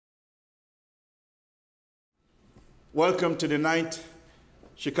Welcome to the 9th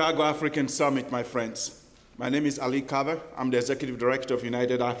Chicago African Summit, my friends. My name is Ali Kaba. I'm the Executive Director of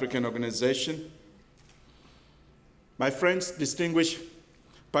United African Organization. My friends, distinguished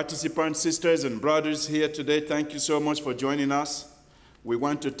participants, sisters and brothers here today, thank you so much for joining us. We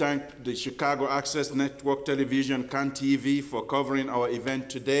want to thank the Chicago Access Network Television, CAN TV, for covering our event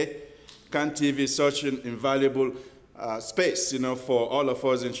today. CAN TV is such an invaluable space, for all of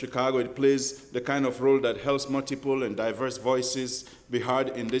us in Chicago. It plays the kind of role that helps multiple and diverse voices be heard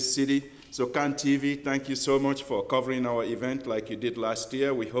in this city. So CAN TV, thank you so much for covering our event like you did last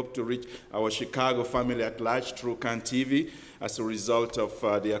year. We hope to reach our Chicago family at large through CAN TV as a result of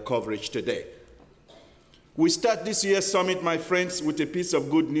their coverage today. We start this year's summit, my friends, with a piece of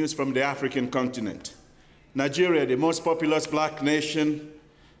good news from the African continent. Nigeria, the most populous black nation,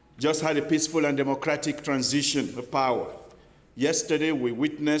 just had a peaceful and democratic transition of power. Yesterday, we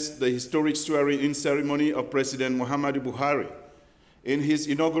witnessed the historic swearing-in ceremony of President Muhammadu Buhari. In his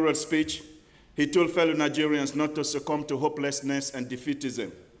inaugural speech, he told fellow Nigerians not to succumb to hopelessness and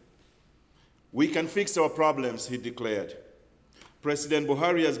defeatism. We can fix our problems, he declared. President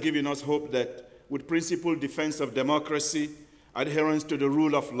Buhari has given us hope that with principled defense of democracy, adherence to the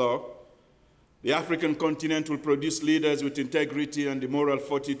rule of law, the African continent will produce leaders with integrity and the moral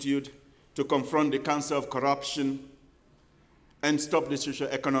fortitude to confront the cancer of corruption and stop the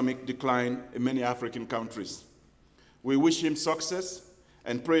socio-economic decline in many African countries. We wish him success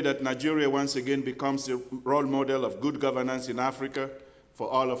and pray that Nigeria once again becomes a role model of good governance in Africa for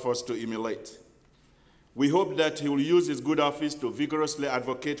all of us to emulate. We hope that he will use his good office to vigorously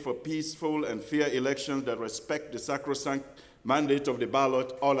advocate for peaceful and fair elections that respect the sacrosanct mandate of the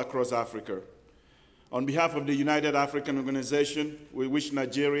ballot all across Africa. On behalf of the United African Organization, we wish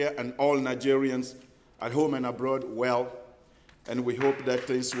Nigeria and all Nigerians at home and abroad well, and we hope that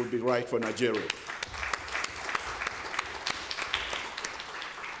things will be right for Nigeria.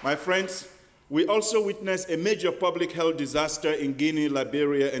 My friends, we also witnessed a major public health disaster in Guinea,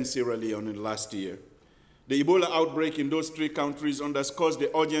 Liberia, and Sierra Leone in last year. The Ebola outbreak in those three countries underscores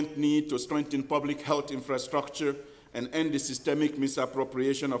the urgent need to strengthen public health infrastructure and end the systemic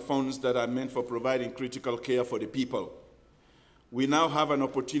misappropriation of funds that are meant for providing critical care for the people. We now have an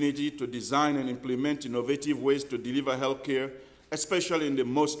opportunity to design and implement innovative ways to deliver health care, especially in the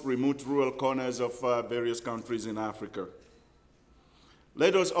most remote rural corners of various countries in Africa.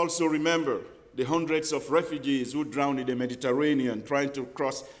 Let us also remember the hundreds of refugees who drowned in the Mediterranean trying to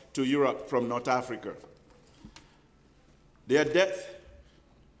cross to Europe from North Africa. Their death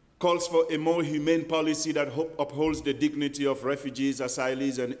calls for a more humane policy that upholds the dignity of refugees,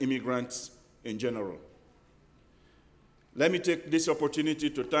 asylees, and immigrants in general. Let me take this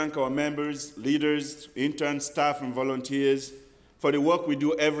opportunity to thank our members, leaders, interns, staff, and volunteers for the work we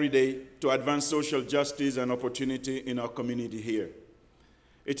do every day to advance social justice and opportunity in our community here.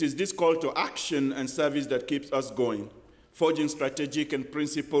 It is this call to action and service that keeps us going, forging strategic and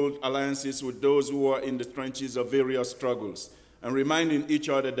principled alliances with those who are in the trenches of various struggles, and reminding each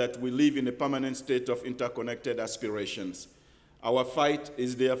other that we live in a permanent state of interconnected aspirations. Our fight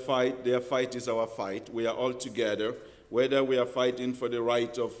is their fight is our fight. We are all together, whether we are fighting for the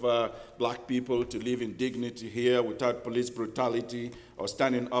right of black people to live in dignity here without police brutality, or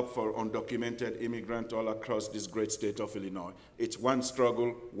standing up for undocumented immigrants all across this great state of Illinois. It's one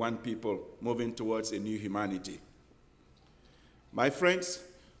struggle, one people, moving towards a new humanity. My friends,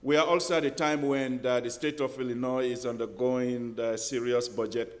 we are also at a time when the state of Illinois is undergoing the serious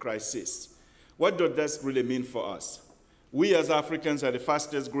budget crisis. What does that really mean for us? We as Africans are the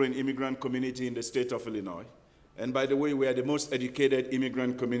fastest growing immigrant community in the state of Illinois. And by the way, we are the most educated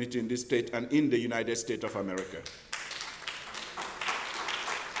immigrant community in this state and in the United States of America.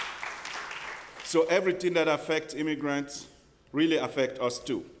 So everything that affects immigrants really affects us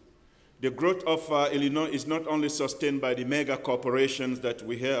too. The growth of Illinois is not only sustained by the mega corporations that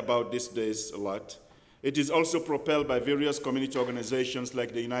we hear about these days a lot, it is also propelled by various community organizations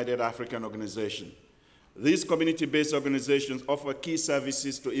like the United African Organization. These community-based organizations offer key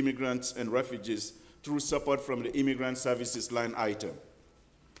services to immigrants and refugees through support from the Immigrant Services line item.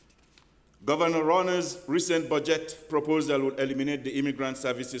 Governor Ronner's recent budget proposal would eliminate the Immigrant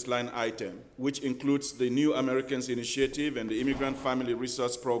Services line item, which includes the New Americans Initiative and the Immigrant Family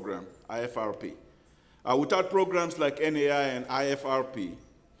Resource Program, IFRP. Without programs like NAI and IFRP,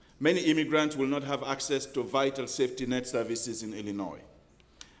 many immigrants will not have access to vital safety net services in Illinois.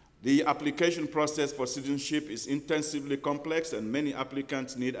 The application process for citizenship is intensively complex and many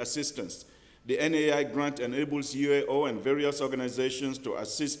applicants need assistance. The NAI grant enables UAO and various organizations to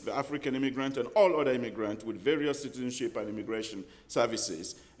assist the African immigrant and all other immigrants with various citizenship and immigration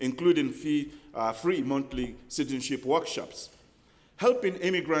services, including free monthly citizenship workshops. Helping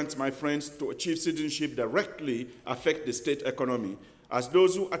immigrants, my friends, to achieve citizenship directly affect the state economy, as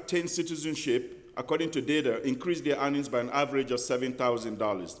those who attain citizenship, according to data, increase their earnings by an average of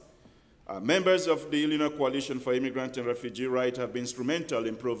 $7,000. Members of the Illinois Coalition for Immigrant and Refugee Rights have been instrumental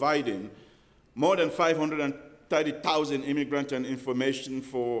in providing more than 530,000 immigrant and information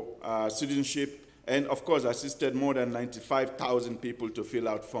for citizenship, and of course assisted more than 95,000 people to fill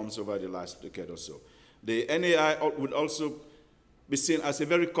out forms over the last decade or so. The NAI would also be seen as a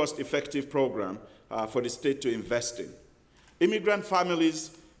very cost-effective program for the state to invest in. Immigrant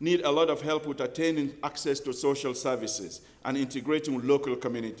families need a lot of help with attaining access to social services and integrating with local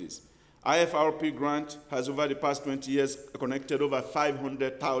communities. IFRP grant has over the past 20 years connected over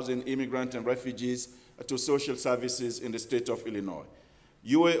 500,000 immigrants and refugees to social services in the state of Illinois.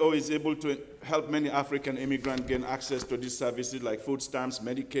 UAO is able to help many African immigrants gain access to these services like food stamps,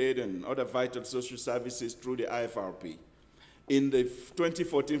 Medicaid, and other vital social services through the IFRP. In the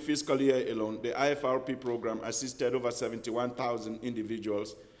 2014 fiscal year alone, the IFRP program assisted over 71,000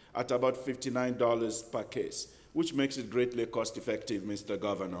 individuals at about $59 per case, which makes it greatly cost-effective, Mr.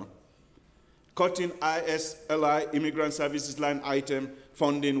 Governor. Cutting ISLI, Immigrant Services Line Item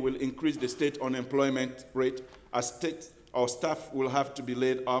funding, will increase the state unemployment rate, as state or staff will have to be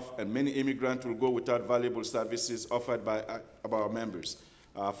laid off, and many immigrants will go without valuable services offered by our members.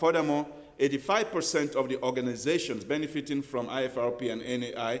 Furthermore, 85% of the organizations benefiting from IFRP and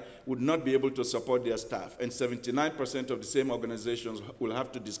NAI would not be able to support their staff, and 79% of the same organizations will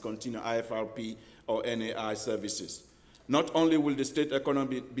have to discontinue IFRP or NAI services. Not only will the state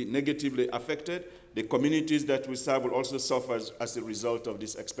economy be negatively affected, the communities that we serve will also suffer as a result of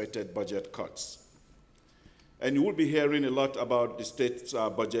these expected budget cuts. And you will be hearing a lot about the state's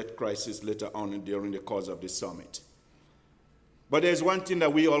budget crisis later on during the course of this summit. But there's one thing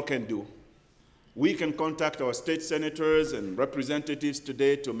that we all can do. We can contact our state senators and representatives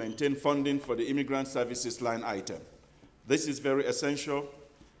today to maintain funding for the Immigrant Services Line Item. This is very essential.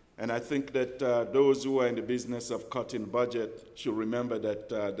 And I think that those who are in the business of cutting budget should remember that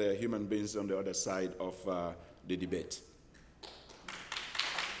there are human beings on the other side of the debate.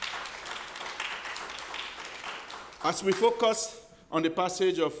 As we focus on the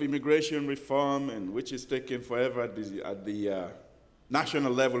passage of immigration reform, and which is taking forever at the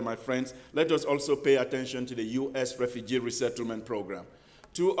national level, my friends, let us also pay attention to the U.S. Refugee Resettlement Program.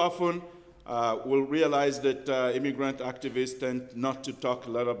 Too often, we'll realize that immigrant activists tend not to talk a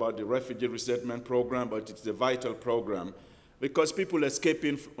lot about the Refugee Resettlement Program, but it's a vital program because people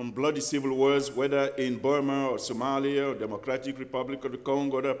escaping from bloody civil wars, whether in Burma or Somalia or Democratic Republic of the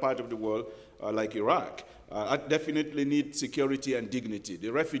Congo or other part of the world, like Iraq, definitely need security and dignity.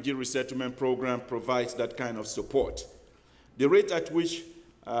 The Refugee Resettlement Program provides that kind of support. The rate at which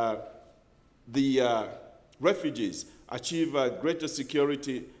the refugees achieve greater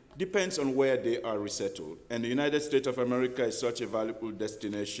security depends on where they are resettled. And the United States of America is such a valuable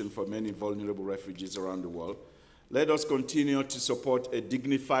destination for many vulnerable refugees around the world. Let us continue to support a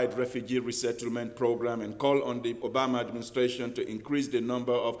dignified refugee resettlement program and call on the Obama administration to increase the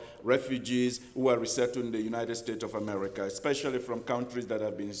number of refugees who are resettled in the United States of America, especially from countries that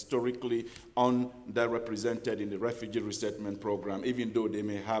have been historically underrepresented in the refugee resettlement program, even though they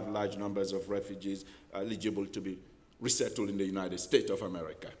may have large numbers of refugees eligible to be resettled in the United States of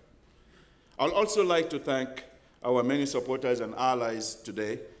America. I'd also like to thank our many supporters and allies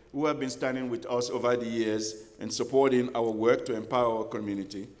today who have been standing with us over the years and supporting our work to empower our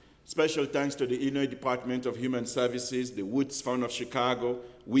community. Special thanks to the Illinois Department of Human Services, the Woods Fund of Chicago,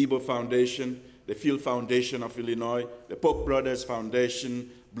 Weber Foundation, the Field Foundation of Illinois, the Polk Brothers Foundation,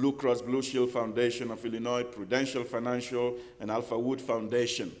 Blue Cross Blue Shield Foundation of Illinois, Prudential Financial, and Alpha Wood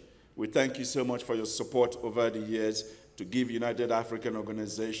Foundation. We thank you so much for your support over the years to give United African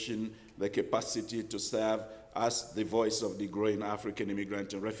Organization the capacity to serve as the voice of the growing African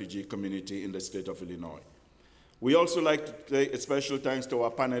immigrant and refugee community in the state of Illinois. We also like to say a special thanks to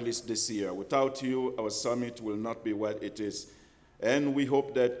our panelists this year. Without you, our summit will not be what it is. And we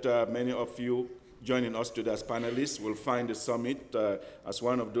hope that many of you joining us today as panelists will find the summit as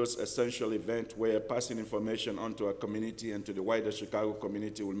one of those essential events where passing information onto our community and to the wider Chicago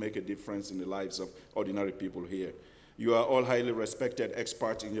community will make a difference in the lives of ordinary people here. You are all highly respected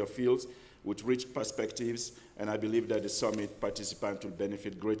experts in your fields with rich perspectives, and I believe that the summit participants will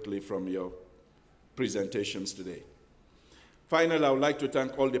benefit greatly from your presentations today. Finally, I would like to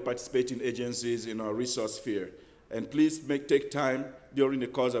thank all the participating agencies in our resource fair. And please take time during the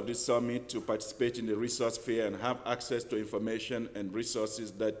course of this summit to participate in the resource fair and have access to information and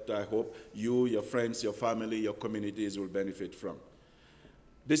resources that I hope you, your friends, your family, your communities will benefit from.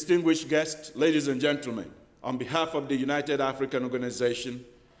 Distinguished guests, ladies and gentlemen, on behalf of the United African Organization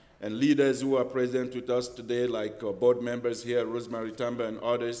and leaders who are present with us today, like board members here, Rosemary Tamba and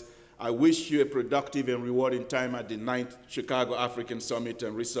others, I wish you a productive and rewarding time at the 9th Chicago African Summit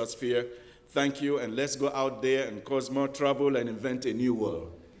and Resource Fair. Thank you, and let's go out there and cause more trouble and invent a new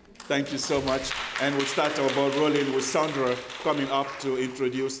world. Thank you so much. And we'll start our ball rolling with Sandra coming up to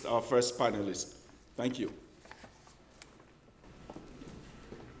introduce our first panelist. Thank you.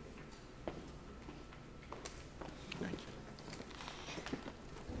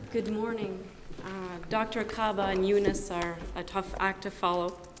 Good morning. Dr. Kaba and Eunice are a tough act to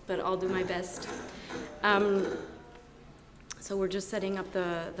follow, but I'll do my best. So we're just setting up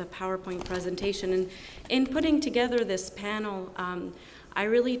the PowerPoint presentation. And in putting together this panel, I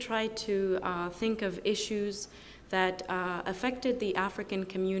really tried to think of issues that affected the African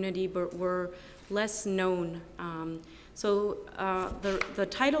community but were less known. So the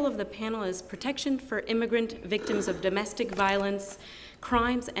title of the panel is Protection for Immigrant Victims of Domestic Violence,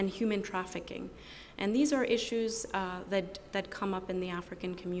 Crimes, and Human Trafficking. And these are issues that come up in the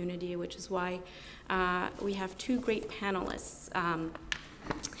African community, which is why we have two great panelists,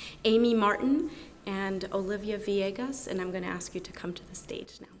 Amy Martin and Olivia Villegas, and I'm going to ask you to come to the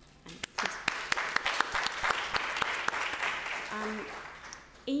stage now.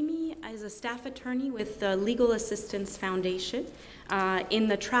 Amy is a staff attorney with the Legal Assistance Foundation in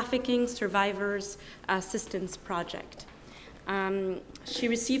the Trafficking Survivors Assistance Project. She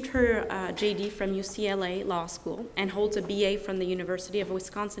received her JD from UCLA Law School and holds a BA from the University of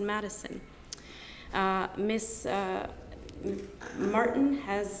Wisconsin-Madison. Ms. Martin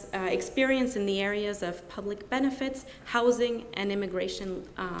has experience in the areas of public benefits, housing, and immigration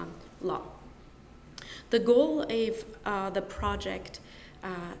law. The goal of the project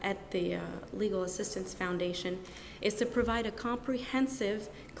at the Legal Assistance Foundation is to provide a comprehensive,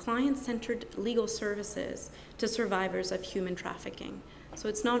 client-centered legal services to survivors of human trafficking. So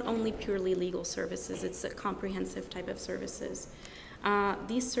it's not only purely legal services, it's a comprehensive type of services.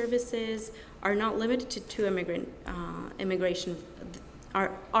 These services are not limited to immigration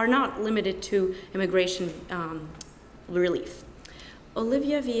relief.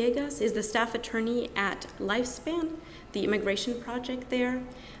 Olivia Villegas is the staff attorney at Lifespan, the immigration project there.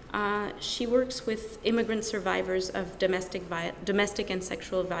 She works with immigrant survivors of domestic and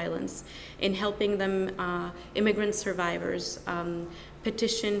sexual violence in helping them, immigrant survivors,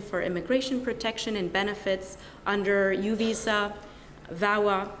 petition for immigration protection and benefits under U visa,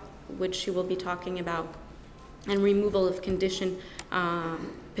 VAWA, which she will be talking about, and removal of condition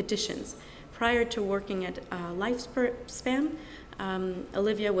petitions. Prior to working at Lifespan,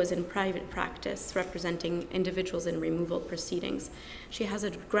 Olivia was in private practice representing individuals in removal proceedings. She has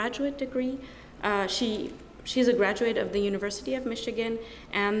a graduate degree. She's a graduate of the University of Michigan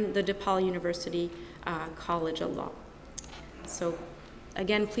and the DePaul University College of Law. So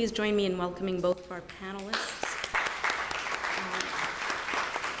again, please join me in welcoming both of our panelists.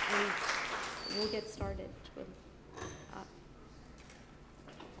 And we'll get started.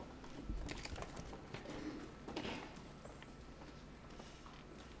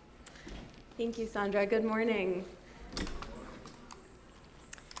 Thank you, Sandra. Good morning.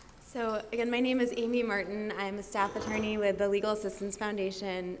 So again, my name is Amy Martin. I'm a staff attorney with the Legal Assistance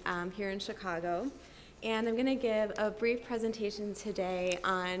Foundation here in Chicago. And I'm going to give a brief presentation today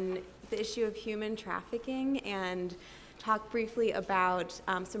on the issue of human trafficking and talk briefly about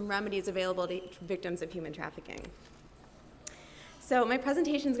some remedies available to victims of human trafficking. So my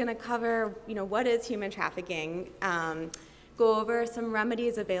presentation is going to cover, what is human trafficking, go over some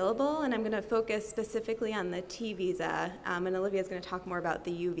remedies available, and I'm going to focus specifically on the T visa, and Olivia is going to talk more about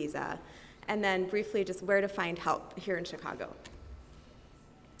the U visa, and then briefly just where to find help here in Chicago.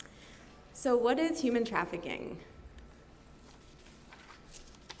 So what is human trafficking?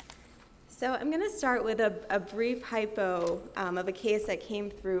 So I'm going to start with a brief hypo of a case that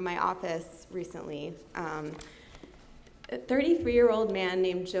came through my office recently. A 33-year-old man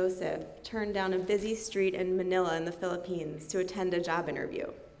named Joseph turned down a busy street in Manila in the Philippines to attend a job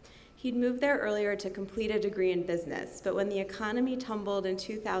interview. He'd moved there earlier to complete a degree in business, but when the economy tumbled in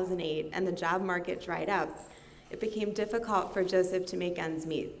 2008 and the job market dried up, it became difficult for Joseph to make ends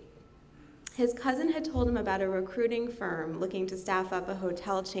meet. His cousin had told him about a recruiting firm looking to staff up a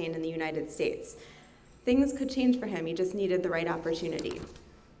hotel chain in the United States. Things could change for him, he just needed the right opportunity.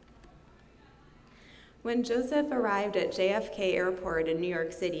 When Joseph arrived at JFK Airport in New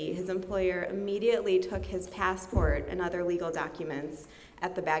York City, his employer immediately took his passport and other legal documents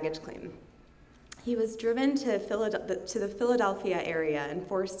at the baggage claim. He was driven to the Philadelphia area and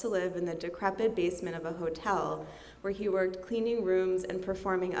forced to live in the decrepit basement of a hotel where he worked cleaning rooms and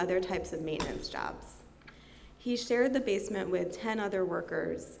performing other types of maintenance jobs. He shared the basement with 10 other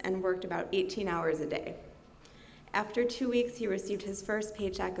workers and worked about 18 hours a day. After 2 weeks, he received his first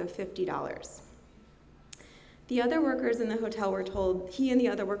paycheck of $50. The other workers in the hotel were told, he and the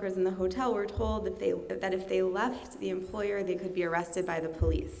other workers in the hotel were told that if they left the employer, they could be arrested by the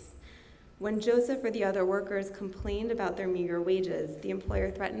police. When Joseph or the other workers complained about their meager wages, the employer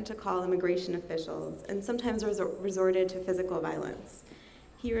threatened to call immigration officials and sometimes resorted to physical violence.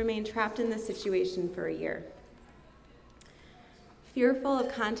 He remained trapped in this situation for a year. Fearful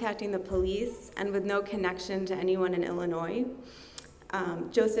of contacting the police and with no connection to anyone in Illinois,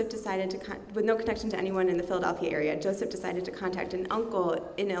 with no connection to anyone in the Philadelphia area, Joseph decided to contact an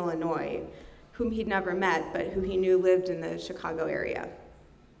uncle in Illinois whom he'd never met but who he knew lived in the Chicago area.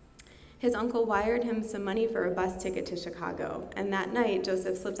 His uncle wired him some money for a bus ticket to Chicago, and that night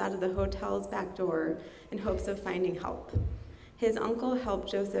Joseph slips out of the hotel's back door in hopes of finding help. His uncle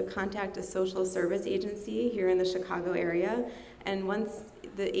helped Joseph contact a social service agency here in the Chicago area, and once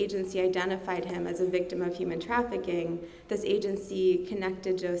the agency identified him as a victim of human trafficking, this agency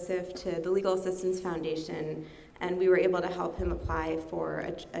connected Joseph to the Legal Assistance Foundation, and we were able to help him apply for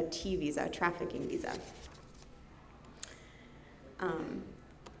a T visa, a trafficking visa.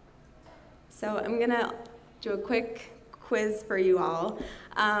 So I'm gonna do a quick quiz for you all.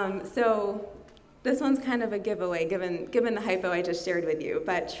 So this one's kind of a giveaway given the hypo I just shared with you,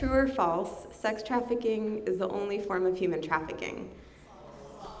 but true or false, sex trafficking is the only form of human trafficking?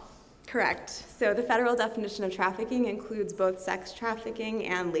 Correct. So the federal definition of trafficking includes both sex trafficking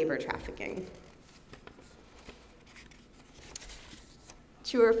and labor trafficking.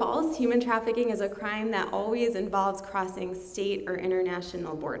 True or false, human trafficking is a crime that always involves crossing state or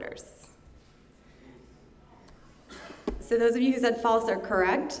international borders. So those of you who said false are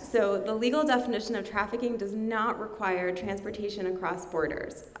correct. So the legal definition of trafficking does not require transportation across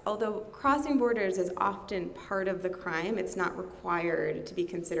borders. Although crossing borders is often part of the crime, it's not required to be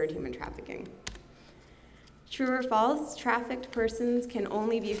considered human trafficking. True or false, trafficked persons can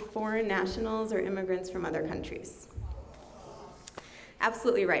only be foreign nationals or immigrants from other countries.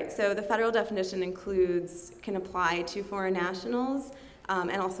 Absolutely right. So the federal definition can apply to foreign nationals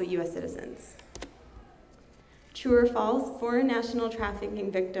and also US citizens. True or false, foreign national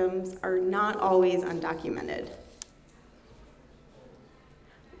trafficking victims are not always undocumented.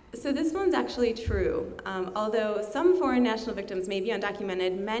 So this one's actually true. Although some foreign national victims may be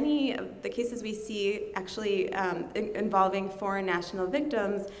undocumented, many of the cases we see actually involving foreign national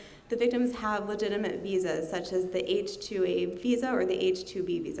victims, the victims have legitimate visas, such as the H-2A visa or the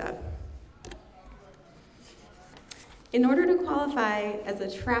H-2B visa. In order to qualify as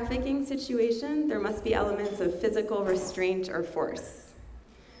a trafficking situation, there must be elements of physical restraint or force.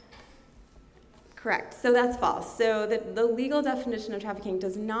 Correct, so that's false. So the legal definition of trafficking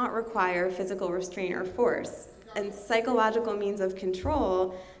does not require physical restraint or force, and psychological means of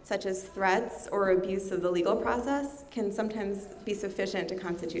control, such as threats or abuse of the legal process, can sometimes be sufficient to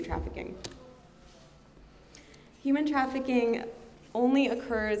constitute trafficking. Human trafficking only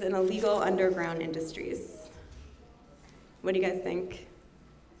occurs in illegal underground industries. What do you guys think?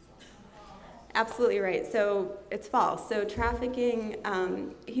 Absolutely right. So it's false. So trafficking,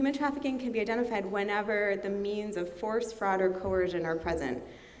 human trafficking can be identified whenever the means of force, fraud, or coercion are present.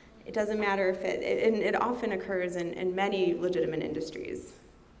 It doesn't matter if it often occurs in many legitimate industries.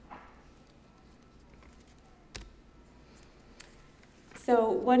 So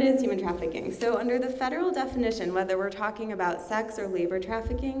what is human trafficking? So under the federal definition, whether we're talking about sex or labor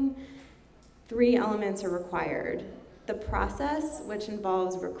trafficking, 3 elements are required. The process, which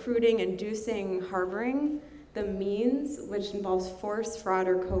involves recruiting, inducing, harboring, the means, which involves force, fraud,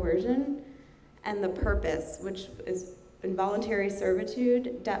 or coercion, and the purpose, which is involuntary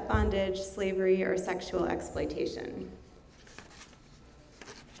servitude, debt bondage, slavery, or sexual exploitation.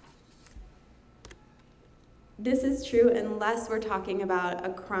 This is true unless we're talking about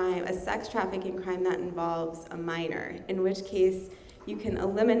a crime, a sex trafficking crime that involves a minor, in which case you can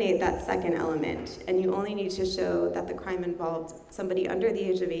eliminate that second element, and you only need to show that the crime involved somebody under the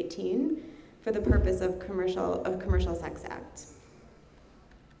age of 18 for the purpose of commercial sex act.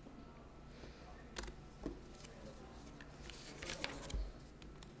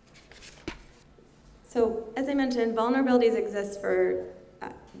 So, as I mentioned, vulnerabilities exist for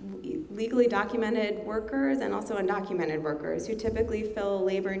legally documented workers and also undocumented workers who typically fill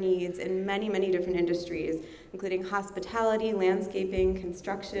labor needs in many, many different industries, including hospitality, landscaping,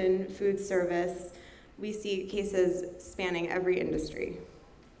 construction, food service. We see cases spanning every industry.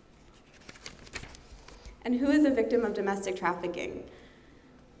 And who is a victim of domestic trafficking?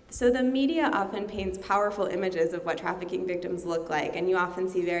 So the media often paints powerful images of what trafficking victims look like, and you often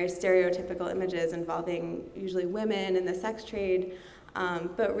see very stereotypical images involving usually women in the sex trade,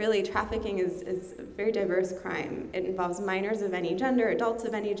 but really trafficking is a very diverse crime. It involves minors of any gender, adults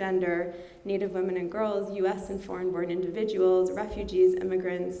of any gender, Native women and girls, US and foreign-born individuals, refugees,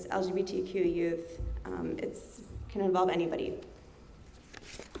 immigrants, LGBTQ youth. It can involve anybody.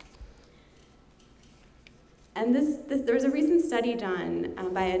 And there was a recent study done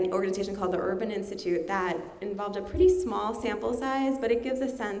by an organization called the Urban Institute that involved a pretty small sample size, but it gives a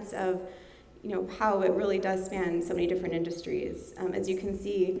sense of how it really does span so many different industries. As you can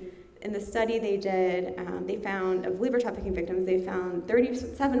see, in the study they did, they found, of labor trafficking victims, they found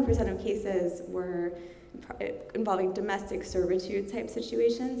 37% of cases were involving domestic servitude type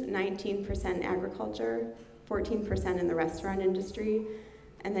situations, 19% in agriculture, 14% in the restaurant industry,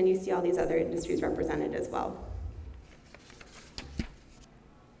 and then you see all these other industries represented as well.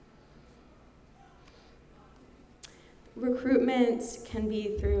 Recruitment can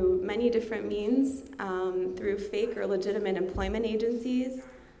be through many different means, through fake or legitimate employment agencies,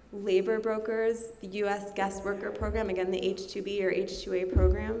 labor brokers, the US guest worker program, again the H-2B or H-2A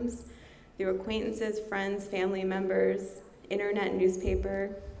programs, through acquaintances, friends, family members, internet,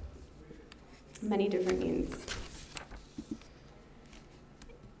 newspaper, many different means.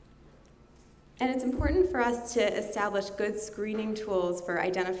 And it's important for us to establish good screening tools for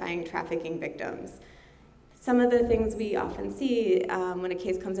identifying trafficking victims. Some of the things we often see when a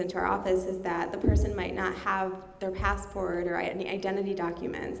case comes into our office is that the person might not have their passport or any identity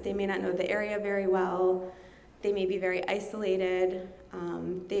documents. They may not know the area very well. They may be very isolated.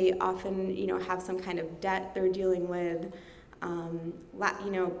 They often, have some kind of debt they're dealing with.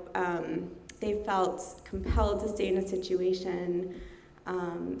 They felt compelled to stay in a situation.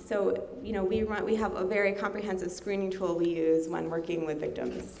 So, we have a very comprehensive screening tool we use when working with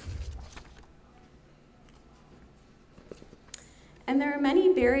victims. And there are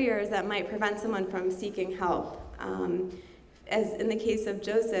many barriers that might prevent someone from seeking help. As in the case of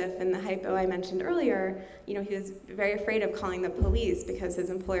Joseph in the hypo I mentioned earlier, he was very afraid of calling the police because his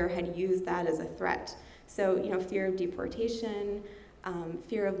employer had used that as a threat. So, fear of deportation,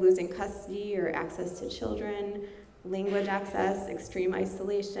 fear of losing custody or access to children, language access, extreme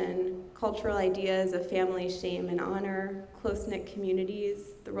isolation, cultural ideas of family, shame, and honor, close-knit communities,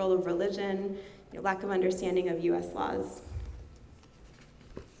 the role of religion, lack of understanding of US laws.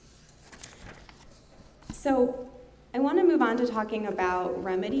 So I want to move on to talking about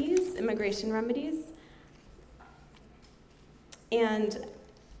remedies, immigration remedies. And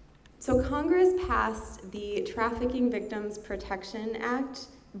so Congress passed the Trafficking Victims Protection Act,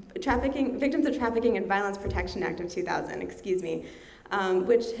 Victims of Trafficking and Violence Protection Act of 2000,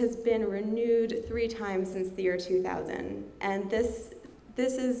 which has been renewed 3 times since the year 2000. And this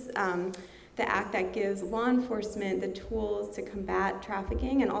is the act that gives law enforcement the tools to combat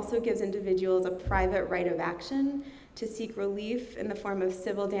trafficking and also gives individuals a private right of action to seek relief in the form of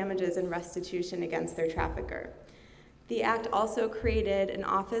civil damages and restitution against their trafficker. The act also created an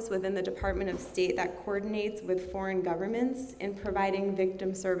office within the Department of State that coordinates with foreign governments in providing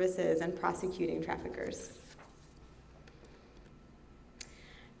victim services and prosecuting traffickers.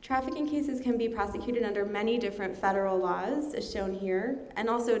 Trafficking cases can be prosecuted under many different federal laws, as shown here, and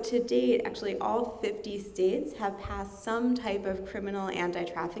also to date, actually all 50 states have passed some type of criminal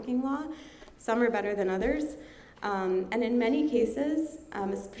anti-trafficking law. Some are better than others. And in many cases,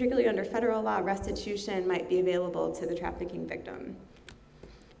 particularly under federal law, restitution might be available to the trafficking victim.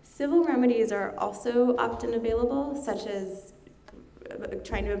 Civil remedies are also often available, such as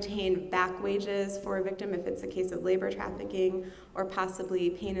trying to obtain back wages for a victim if it's a case of labor trafficking or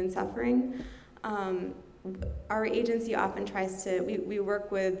possibly pain and suffering. Our agency often tries to, we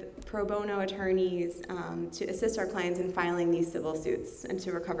work with pro bono attorneys to assist our clients in filing these civil suits and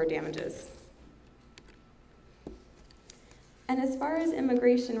to recover damages. And as far as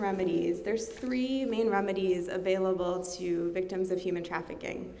immigration remedies, there's 3 main remedies available to victims of human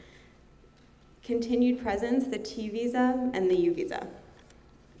trafficking: continued presence, the T visa, and the U visa.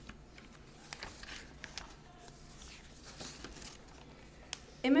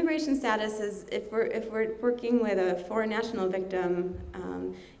 Immigration status is, if we're working with a foreign national victim,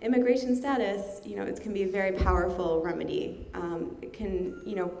 immigration status, it can be a very powerful remedy. It can,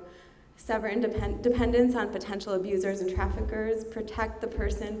 sever dependence on potential abusers and traffickers, protect the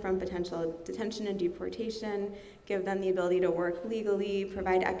person from potential detention and deportation, give them the ability to work legally,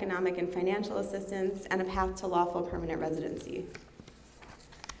 provide economic and financial assistance, and a path to lawful permanent residency.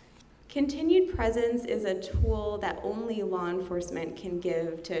 Continued presence is a tool that only law enforcement can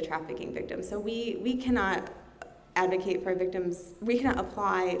give to trafficking victims. So we cannot advocate for victims, we cannot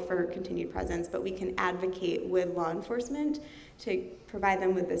apply for continued presence, but we can advocate with law enforcement to provide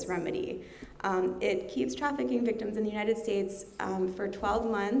them with this remedy. It keeps trafficking victims in the United States for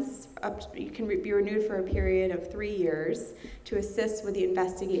 12 months, you can be renewed for a period of 3 years to assist with the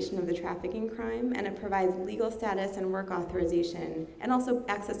investigation of the trafficking crime, and it provides legal status and work authorization, and also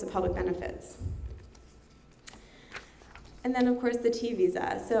access to public benefits. And then, of course, the T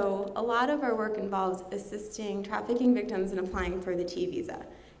visa. So a lot of our work involves assisting trafficking victims in applying for the T visa.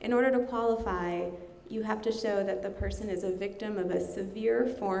 In order to qualify, you have to show that the person is a victim of a severe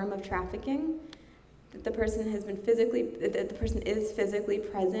form of trafficking, that the person is physically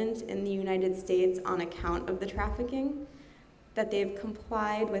present in the United States on account of the trafficking, that they've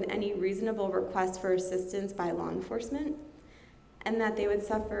complied with any reasonable request for assistance by law enforcement, and that they would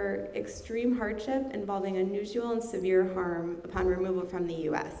suffer extreme hardship involving unusual and severe harm upon removal from the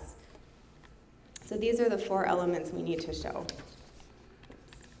US. So these are the 4 elements we need to show.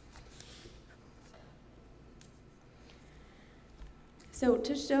 So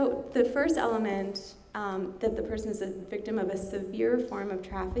to show the first element, that the person is a victim of a severe form of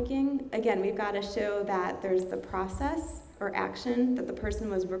trafficking, again, we've got to show that there's the process or action, that the person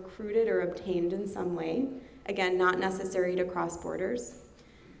was recruited or obtained in some way, again, not necessary to cross borders,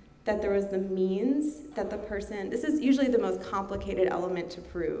 that there was the means that the person, this is usually the most complicated element to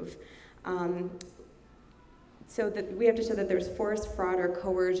prove, so that we have to show that there's force, fraud, or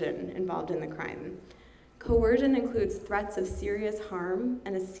coercion involved in the crime. Coercion includes threats of serious harm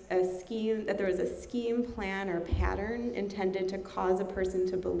and a scheme, that there was a scheme, plan, or pattern intended to cause a person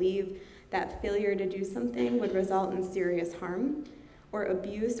to believe that failure to do something would result in serious harm, or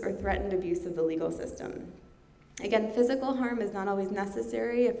abuse or threatened abuse of the legal system. Again, physical harm is not always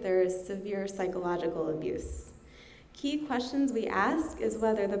necessary if there is severe psychological abuse. Key questions we ask is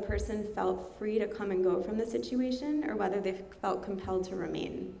whether the person felt free to come and go from the situation or whether they felt compelled to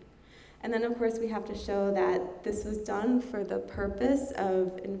remain. And then, of course, we have to show that this was done for the purpose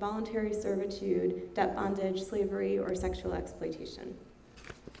of involuntary servitude, debt bondage, slavery, or sexual exploitation.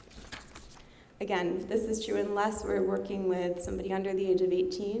 Again, this is true unless we're working with somebody under the age of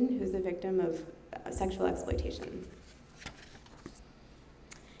 18 who's a victim of sexual exploitation.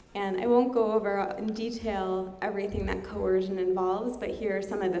 And I won't go over in detail everything that coercion involves, but here are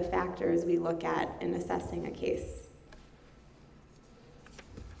some of the factors we look at in assessing a case.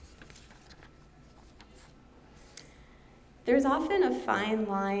 There's often a fine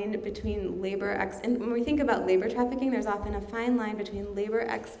line between and when we think about labor trafficking, there's often a fine line between labor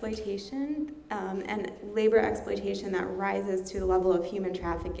exploitation and labor exploitation that rises to the level of human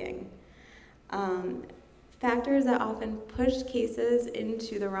trafficking. Factors that often push cases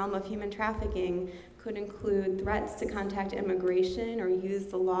into the realm of human trafficking could include threats to contact immigration or use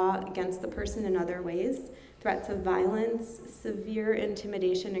the law against the person in other ways, threats of violence, severe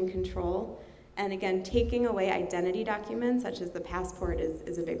intimidation and control, and again, taking away identity documents, such as the passport,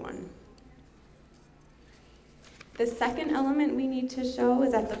 is a big one. The second element we need to show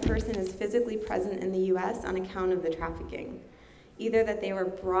is that the person is physically present in the US on account of the trafficking. Either that they were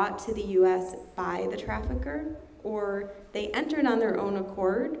brought to the US by the trafficker, or they entered on their own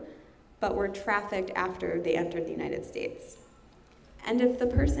accord, but were trafficked after they entered the United States. And if the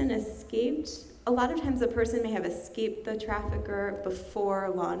person escaped, a lot of times the person may have escaped the trafficker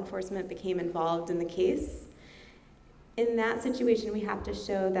before law enforcement became involved in the case. In that situation, we have to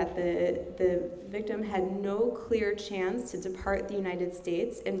show that the victim had no clear chance to depart the United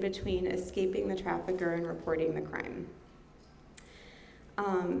States in between escaping the trafficker and reporting the crime.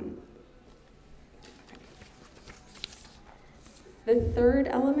 The third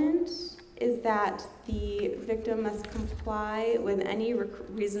element is that the victim must comply with any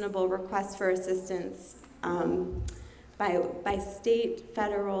reasonable request for assistance by state,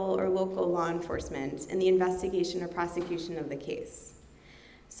 federal, or local law enforcement in the investigation or prosecution of the case.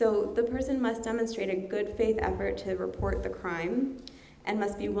 So the person must demonstrate a good faith effort to report the crime and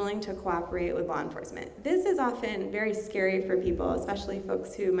must be willing to cooperate with law enforcement. This is often very scary for people, especially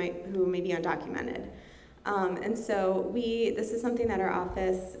folks who may be undocumented. And so this is something that our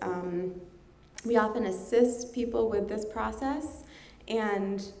office, we often assist people with this process,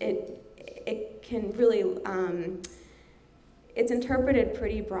 and it can really, it's interpreted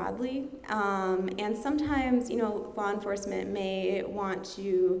pretty broadly, and sometimes, law enforcement may want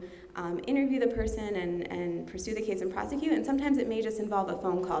to interview the person and pursue the case and prosecute, and sometimes it may just involve a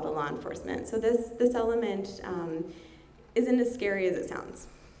phone call to law enforcement. So this element isn't as scary as it sounds.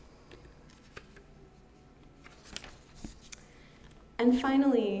 And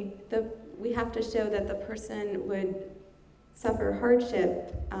finally, we have to show that the person would suffer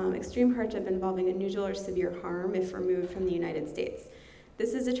hardship, extreme hardship involving unusual or severe harm if removed from the United States.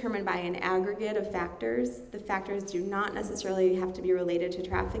 This is determined by an aggregate of factors. The factors do not necessarily have to be related to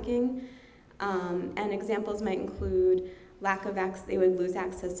trafficking. And examples might include lack of access, they would lose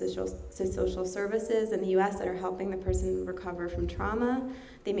access to social services in the US that are helping the person recover from trauma.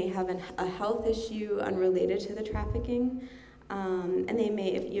 They may have a health issue unrelated to the trafficking. And they may,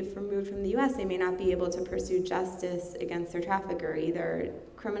 if removed from the US, they may not be able to pursue justice against their trafficker, either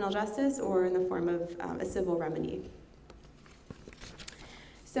criminal justice or in the form of a civil remedy.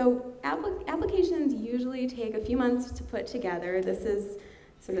 So applications usually take a few months to put together. This is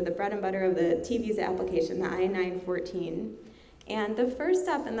sort of the bread and butter of the T visa application, the I-914. And the first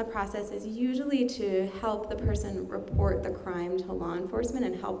step in the process is usually to help the person report the crime to law enforcement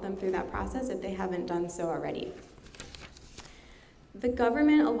and help them through that process if they haven't done so already. The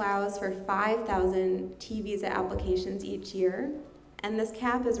government allows for 5,000 T visa applications each year, and this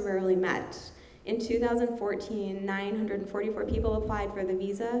cap is rarely met. In 2014, 944 people applied for the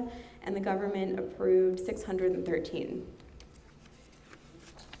visa, and the government approved 613.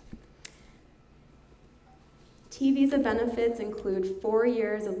 T visa benefits include 4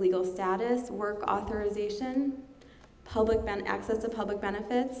 years of legal status, work authorization, access to public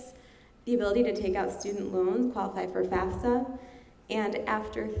benefits, the ability to take out student loans, qualify for FAFSA, and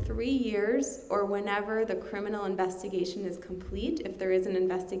after 3 years, or whenever the criminal investigation is complete, if there is an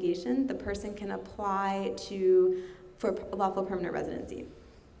investigation, the person can apply for lawful permanent residency.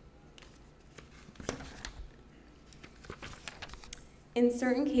 In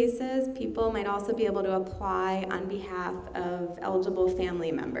certain cases, people might also be able to apply on behalf of eligible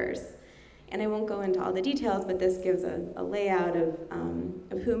family members. And I won't go into all the details, but this gives a layout of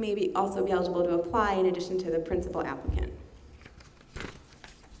who may also be eligible to apply in addition to the principal applicant.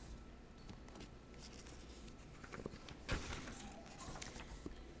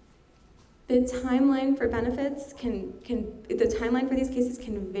 The timeline for benefits the timeline for these cases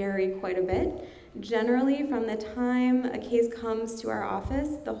can vary quite a bit. Generally, from the time a case comes to our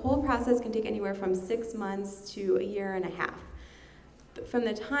office, the whole process can take anywhere from 6 months to a year and a half. From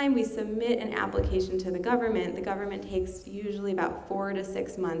the time we submit an application to the government takes usually about 4 to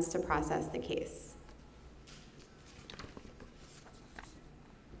 6 months to process the case.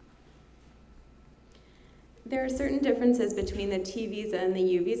 There are certain differences between the T visa and the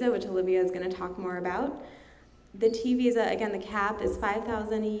U visa, which Olivia is going to talk more about. The T visa, again, the cap is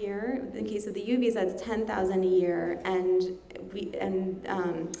 $5,000 a year. In the case of the U visa, it's $10,000 a year, and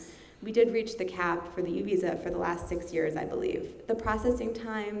we did reach the cap for the U visa for the last 6 years, I believe. The processing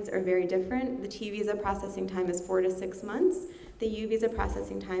times are very different. The T visa processing time is 4 to 6 months. The U visa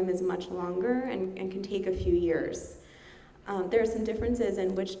processing time is much longer and can take a few years. There are some differences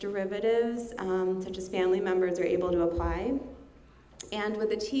in which derivatives, such as family members, are able to apply. And with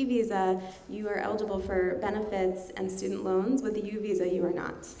the T visa, you are eligible for benefits and student loans. With the U visa, you are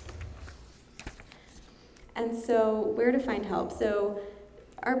not. And so where to find help? So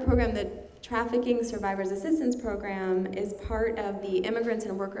our program, the Trafficking Survivors Assistance Program, is part of the Immigrants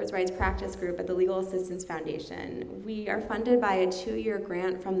and Workers' Rights Practice Group at the Legal Assistance Foundation. We are funded by a 2-year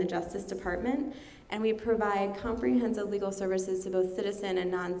grant from the Justice Department, and we provide comprehensive legal services to both citizen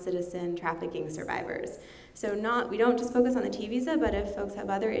and non-citizen trafficking survivors. So we don't just focus on the T visa, but if folks have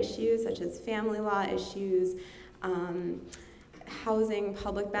other issues such as family law issues, housing,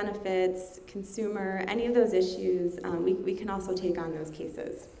 public benefits, consumer, any of those issues, we can also take on those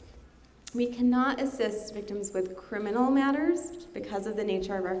cases. We cannot assist victims with criminal matters because of the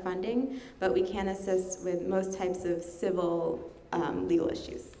nature of our funding, but we can assist with most types of civil legal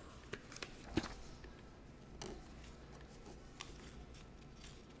issues.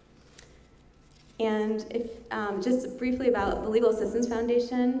 And just briefly about the Legal Assistance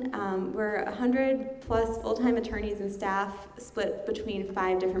Foundation, we're 100+ full-time attorneys and staff split between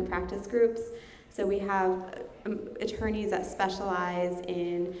 5 different practice groups. So we have attorneys that specialize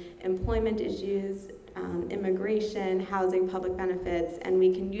in employment issues, immigration, housing, public benefits, and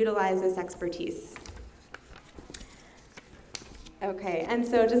we can utilize this expertise. Okay, and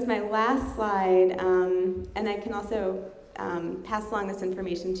so just my last slide, and I can also pass along this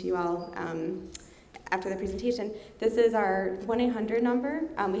information to you all after the presentation. This is our 1-800 number.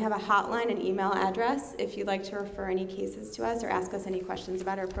 We have a hotline and email address if you'd like to refer any cases to us or ask us any questions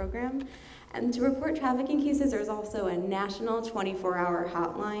about our program. And to report trafficking cases, there's also a national 24-hour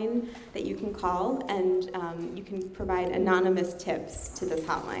hotline that you can call, and you can provide anonymous tips to this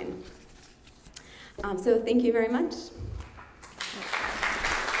hotline. So thank you very much.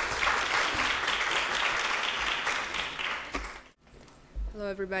 Hello,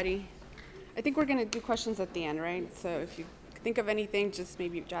 everybody. I think we're going to do questions at the end, right? So if you think of anything, just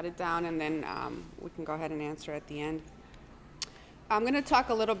maybe jot it down, and then we can go ahead and answer at the end. I'm going to talk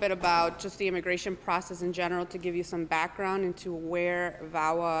a little bit about just the immigration process in general to give you some background into where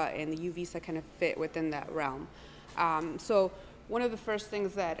VAWA and the U visa kind of fit within that realm. So one of the first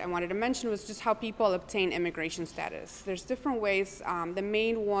things that I wanted to mention was just how people obtain immigration status. There's different ways. The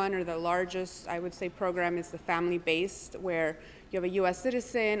main one, or the largest, I would say, program is the family-based, where you have a U.S.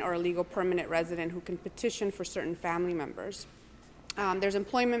 citizen or a legal permanent resident who can petition for certain family members. There's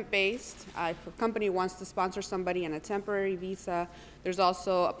employment-based. If a company wants to sponsor somebody on a temporary visa, there's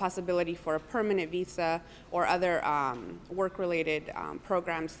also a possibility for a permanent visa or other work-related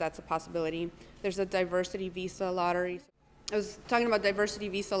programs. That's a possibility. There's a diversity visa lottery. I was talking about diversity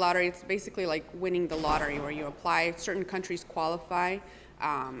visa lottery. It's basically like winning the lottery, where you apply, certain countries qualify,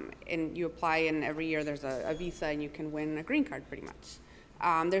 and you apply, and every year there's a visa and you can win a green card pretty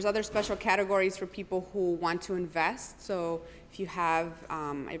much. There's other special categories for people who want to invest. So if you have,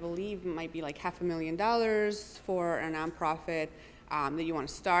 I believe it might be like $500,000 for a nonprofit that you want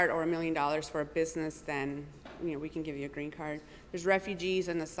to start, or $1 million for a business, then we can give you a green card. There's refugees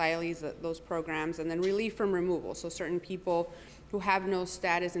and asylees, those programs, and then relief from removal. So certain people who have no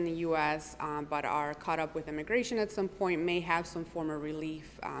status in the U.S. But are caught up with immigration at some point may have some form of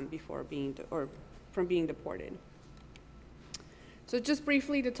relief from being deported. So just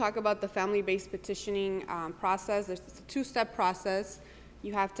briefly to talk about the family-based petitioning process, it's a two-step process.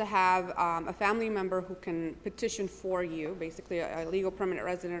 You have to have a family member who can petition for you, basically a legal permanent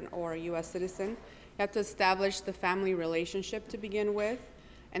resident or a U.S. citizen. You have to establish the family relationship to begin with.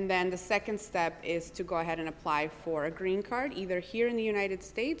 And then the second step is to go ahead and apply for a green card, either here in the United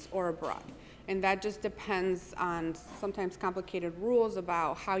States or abroad. And that just depends on sometimes complicated rules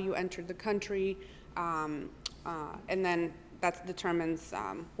about how you entered the country, and then that determines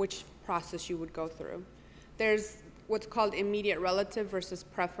which process you would go through. There's what's called immediate relative versus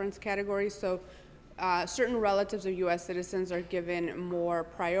preference categories. So certain relatives of U.S. citizens are given more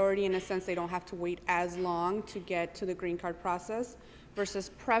priority. In a sense, they don't have to wait as long to get to the green card process, versus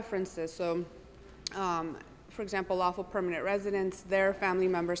preferences. So for example, lawful permanent residents, their family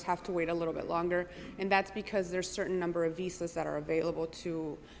members have to wait a little bit longer, and that's because there's a certain number of visas that are available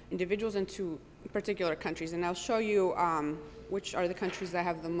to individuals and to particular countries. And I'll show you which are the countries that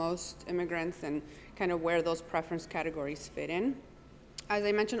have the most immigrants and kind of where those preference categories fit in. As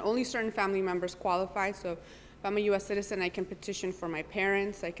I mentioned, only certain family members qualify. So if I'm a U.S. citizen, I can petition for my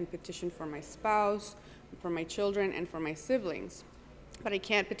parents, I can petition for my spouse, for my children, and for my siblings. But I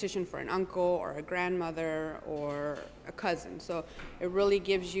can't petition for an uncle or a grandmother or a cousin. So it really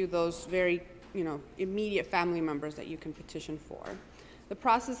gives you those very, immediate family members that you can petition for. The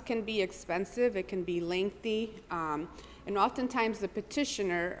process can be expensive, it can be lengthy, and oftentimes the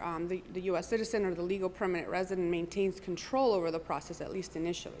petitioner, the U.S. citizen or the legal permanent resident, maintains control over the process, at least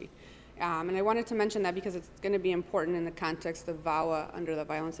initially. And I wanted to mention that because it's going to be important in the context of VAWA under the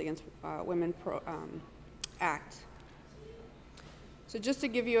Violence Against Women Act. So just to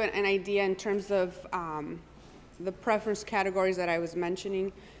give you an idea in terms of the preference categories that I was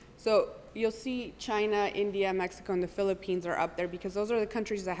mentioning, so you'll see China, India, Mexico, and the Philippines are up there because those are the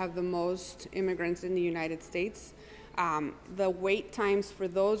countries that have the most immigrants in the United States. The wait times for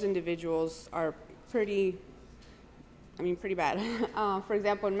those individuals are pretty bad. For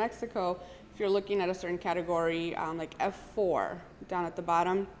example, in Mexico, if you're looking at a certain category, like F4 down at the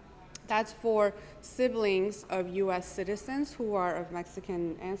bottom, that's for siblings of U.S. citizens who are of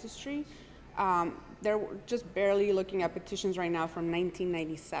Mexican ancestry. They're just barely looking at petitions right now from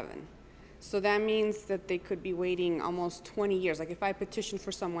 1997. So that means that they could be waiting almost 20 years. Like if I petition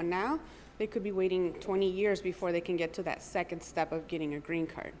for someone now, they could be waiting 20 years before they can get to that second step of getting a green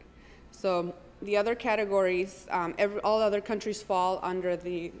card. So the other categories, all other countries fall under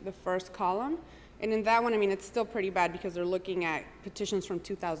the first column. And in that one, it's still pretty bad because they're looking at petitions from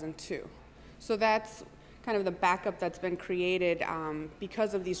 2002. So that's kind of the backup that's been created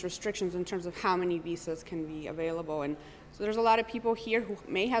because of these restrictions in terms of how many visas can be available. And so there's a lot of people here who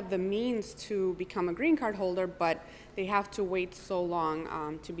may have the means to become a green card holder, but they have to wait so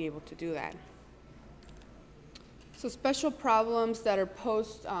long to be able to do that. So special problems that are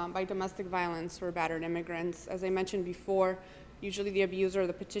posed by domestic violence for battered immigrants. As I mentioned before, usually the abuser or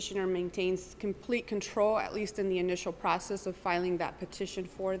the petitioner maintains complete control, at least in the initial process of filing that petition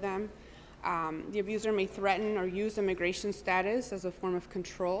for them. The abuser may threaten or use immigration status as a form of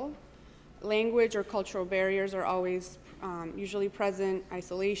control. Language or cultural barriers are always usually present.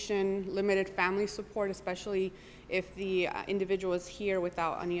 Isolation, limited family support, especially if the individual is here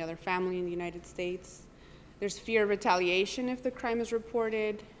without any other family in the United States. There's fear of retaliation if the crime is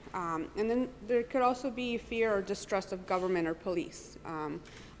reported. And then there could also be fear or distrust of government or police. A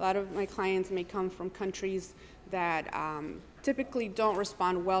lot of my clients may come from countries that typically don't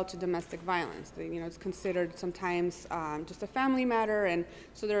respond well to domestic violence. It's considered sometimes just a family matter, and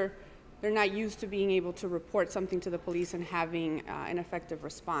so they're not used to being able to report something to the police and having an effective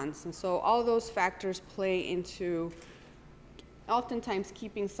response. And so all those factors play into oftentimes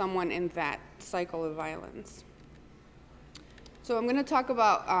keeping someone in that cycle of violence. So I'm going to talk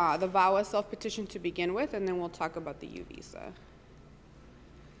about the VAWA self-petition to begin with, and then we'll talk about the U visa.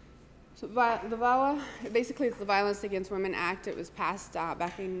 So the VAWA, basically it's the Violence Against Women Act. It was passed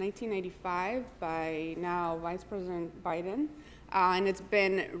back in 1995 by now Vice President Biden, and it's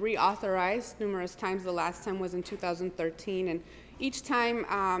been reauthorized numerous times. The last time was in 2013, and each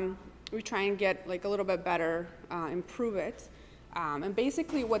time we try and get like a little bit better, improve it. And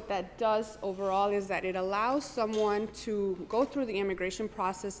basically what that does overall is that it allows someone to go through the immigration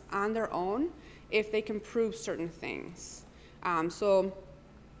process on their own if they can prove certain things. So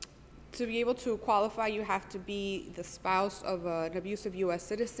to be able to qualify, you have to be the spouse of an abusive U.S.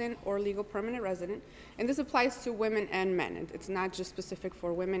 citizen or legal permanent resident. And this applies to women and men. It's not just specific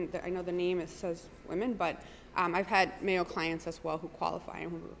for women. I know the name, it says women, but I've had male clients as well who qualify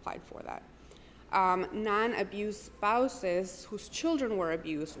and who applied for that. Non-abused spouses whose children were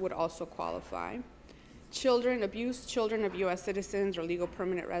abused would also qualify. Abused children of U.S. citizens or legal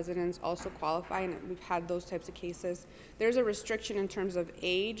permanent residents also qualify, and we've had those types of cases. There's a restriction in terms of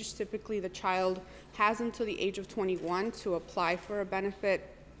age. Typically, the child has until the age of 21 to apply for a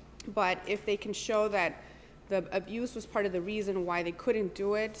benefit, but if they can show that the abuse was part of the reason why they couldn't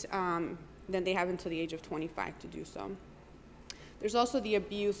do it, then they have until the age of 25 to do so. There's also the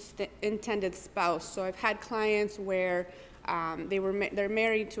abused intended spouse. So I've had clients where they're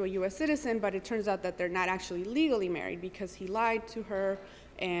married to a U.S. citizen, but it turns out that they're not actually legally married because he lied to her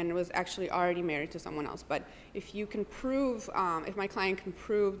and was actually already married to someone else. But if you can prove, if my client can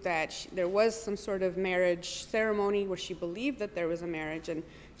prove that there was some sort of marriage ceremony where she believed that there was a marriage and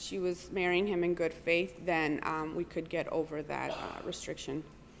she was marrying him in good faith, then we could get over that restriction.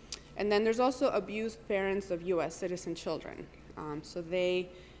 And then there's also abused parents of U.S. citizen children. So they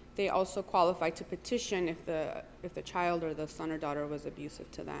also qualify to petition if the child or the son or daughter was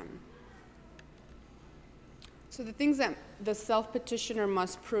abusive to them. So the things that the self-petitioner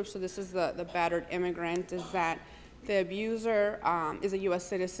must prove, so this is the battered immigrant, is that the abuser is a U.S.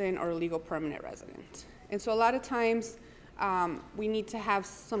 citizen or a legal permanent resident. And so a lot of times we need to have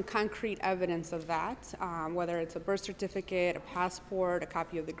some concrete evidence of that, whether it's a birth certificate, a passport, a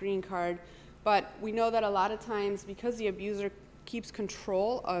copy of the green card. But we know that a lot of times, because the abuser keeps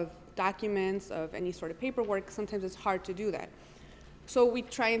control of documents, of any sort of paperwork, sometimes it's hard to do that. So we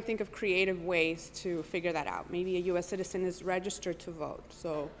try and think of creative ways to figure that out. Maybe a U.S. citizen is registered to vote,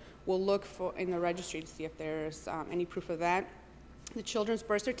 so we'll look in the registry to see if there's any proof of that. The children's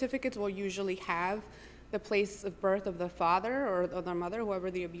birth certificates will usually have the place of birth of the father or the mother, whoever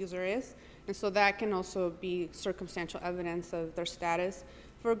the abuser is, and so that can also be circumstantial evidence of their status.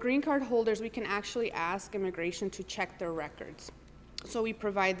 For green card holders, we can actually ask immigration to check their records. So we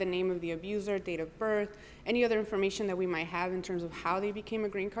provide the name of the abuser, date of birth, any other information that we might have in terms of how they became a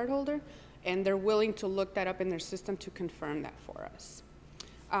green card holder, and they're willing to look that up in their system to confirm that for us.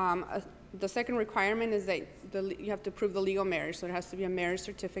 The second requirement is that you have to prove the legal marriage, so it has to be a marriage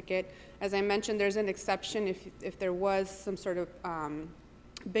certificate. As I mentioned, there's an exception if there was some sort of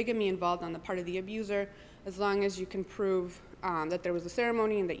bigamy involved on the part of the abuser, as long as you can prove that there was a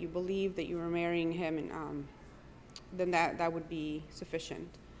ceremony and that you believe that you were marrying him, and then that would be sufficient.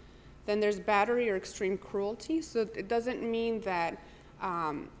 Then there's battery or extreme cruelty. So it doesn't mean that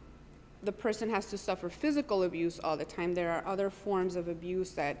the person has to suffer physical abuse all the time. There are other forms of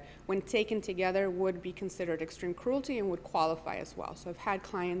abuse that, when taken together, would be considered extreme cruelty and would qualify as well. So I've had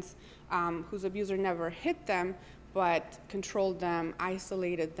clients whose abuser never hit them, but controlled them,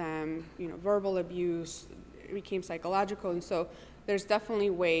 isolated them, verbal abuse, it became psychological, and so there's definitely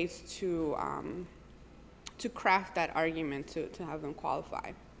ways to craft that argument to have them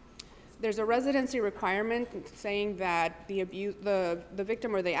qualify. There's a residency requirement saying that the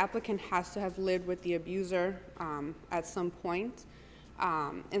victim or the applicant has to have lived with the abuser at some point.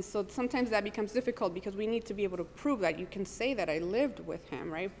 And so sometimes that becomes difficult because we need to be able to prove that. You can say that I lived with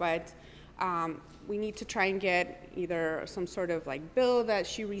him, right? But we need to try and get either some sort of like bill that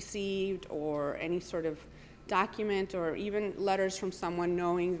she received or any sort of document or even letters from someone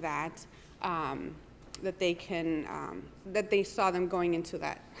knowing that that they saw them going into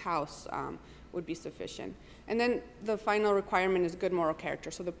that house would be sufficient. And then the final requirement is good moral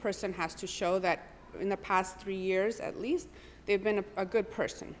character. So the person has to show that in the past 3 years at least, they've been a good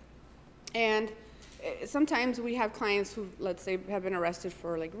person. And sometimes we have clients who, let's say, have been arrested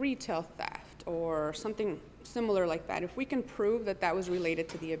for like retail theft or something similar like that. If we can prove that that was related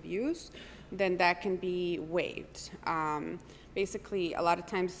to the abuse, then that can be waived. Basically, a lot of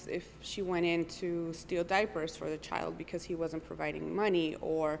times if she went in to steal diapers for the child because he wasn't providing money,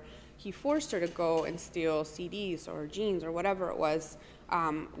 or he forced her to go and steal CDs or jeans or whatever it was,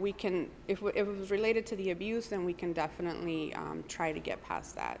 we can, if it was related to the abuse, then we can definitely try to get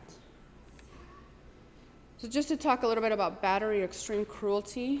past that. So just to talk a little bit about battery or extreme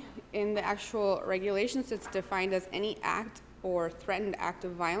cruelty, in the actual regulations, it's defined as any act or threatened act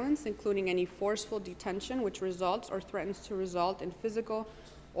of violence, including any forceful detention which results or threatens to result in physical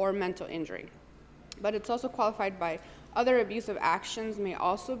or mental injury. But it's also qualified by other abusive actions may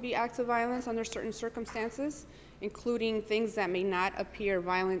also be acts of violence under certain circumstances, including things that may not appear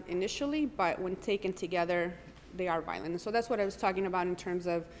violent initially, but when taken together, they are violent. And so that's what I was talking about in terms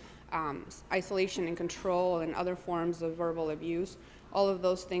of isolation and control and other forms of verbal abuse. All of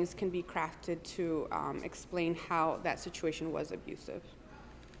those things can be crafted to explain how that situation was abusive.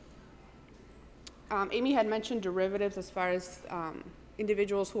 Amy had mentioned derivatives as far as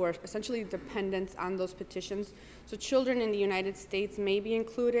individuals who are essentially dependent on those petitions. So children in the United States may be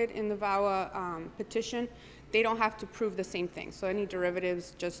included in the VAWA petition. They don't have to prove the same thing. So any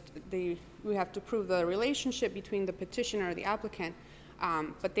derivatives, we have to prove the relationship between the petitioner or the applicant,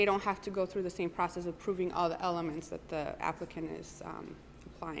 but they don't have to go through the same process of proving all the elements that the applicant is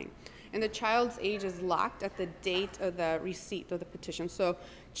applying. And the child's age is locked at the date of the receipt of the petition. So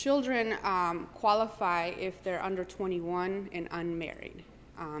children qualify if they're under 21 and unmarried.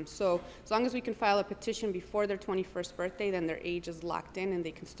 So as long as we can file a petition before their 21st birthday, then their age is locked in and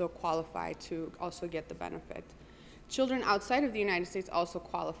they can still qualify to also get the benefit. Children outside of the United States also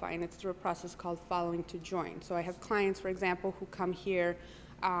qualify, and it's through a process called following to join. So I have clients, for example, who come here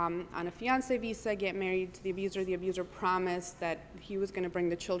on a fiancé visa, get married to the abuser promised that he was going to bring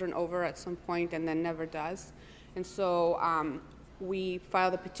the children over at some point and then never does. And so we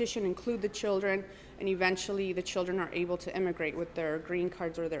file the petition, include the children, and eventually the children are able to immigrate with their green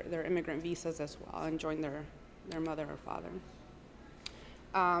cards or their immigrant visas as well and join their mother or father.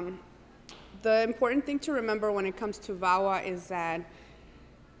 The important thing to remember when it comes to VAWA is that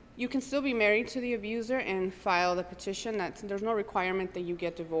you can still be married to the abuser and file the petition. There's no requirement that you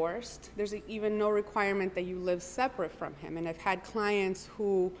get divorced. There's even no requirement that you live separate from him. And I've had clients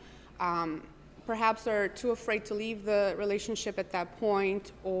who perhaps are too afraid to leave the relationship at that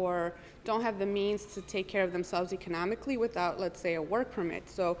point or don't have the means to take care of themselves economically without, let's say, a work permit.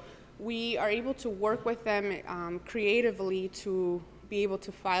 So we are able to work with them creatively to be able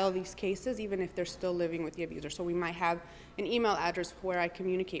to file these cases even if they're still living with the abuser. So we might have an email address where I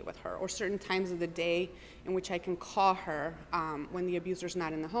communicate with her, or certain times of the day in which I can call her when the abuser's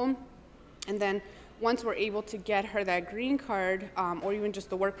not in the home. And then once we're able to get her that green card, or even just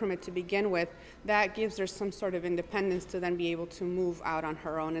the work permit to begin with, that gives her some sort of independence to then be able to move out on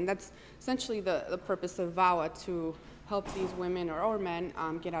her own. And that's essentially the purpose of VAWA, to help these women or men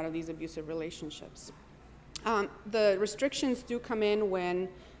get out of these abusive relationships. The restrictions do come in when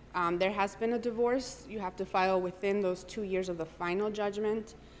there has been a divorce. You have to file within those 2 years of the final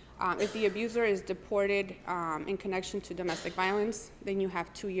judgment. If the abuser is deported in connection to domestic violence, then you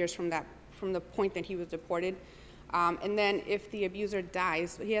have 2 years from the point that he was deported. And then if the abuser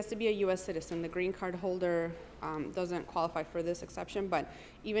dies, he has to be a U.S. citizen. The green card holder doesn't qualify for this exception, but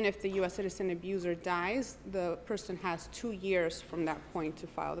even if the U.S. citizen abuser dies, the person has 2 years from that point to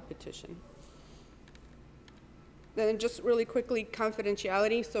file the petition. Then just really quickly,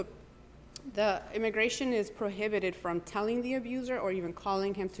 confidentiality. So the immigration is prohibited from telling the abuser or even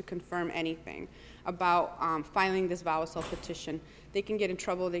calling him to confirm anything about filing this VAWA self-petition. They can get in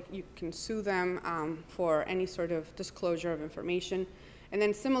trouble. You can sue them for any sort of disclosure of information. And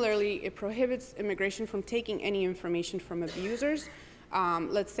then similarly, it prohibits immigration from taking any information from abusers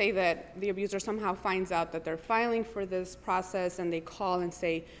Let's say that the abuser somehow finds out that they're filing for this process, and they call and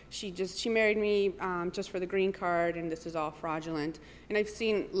say, she married me just for the green card, and this is all fraudulent. And I've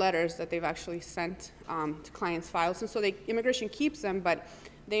seen letters that they've actually sent to clients' files, and so immigration keeps them, but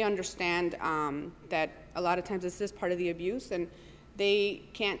they understand that a lot of times this is part of the abuse, and they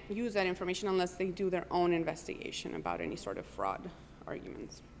can't use that information unless they do their own investigation about any sort of fraud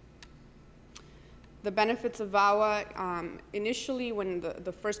arguments. The benefits of VAWA, initially when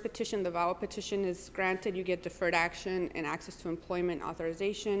the first petition, the VAWA petition, is granted, you get deferred action and access to employment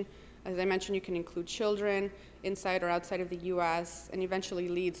authorization. As I mentioned, you can include children inside or outside of the US, and eventually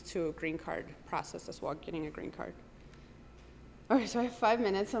leads to a green card process as well, getting a green card. Okay, so I have 5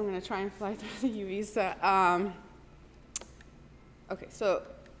 minutes, so I'm gonna try and fly through the U visa. Okay, so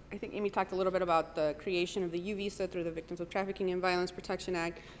I think Amy talked a little bit about the creation of the U visa through the Victims of Trafficking and Violence Protection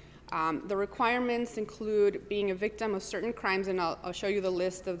Act. The requirements include being a victim of certain crimes, and I'll show you the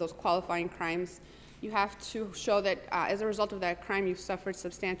list of those qualifying crimes. You have to show that as a result of that crime, you've suffered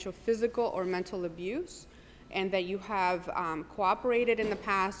substantial physical or mental abuse, and that you have cooperated in the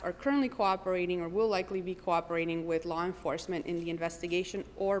past, are currently cooperating, or will likely be cooperating with law enforcement in the investigation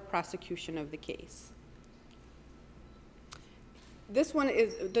or prosecution of the case. This one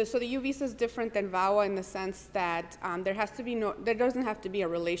is, so the U visa is different than VAWA in the sense that there doesn't have to be a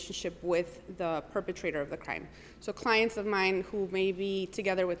relationship with the perpetrator of the crime. So clients of mine who may be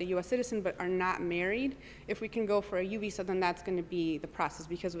together with a US citizen but are not married, if we can go for a U visa, then that's going to be the process,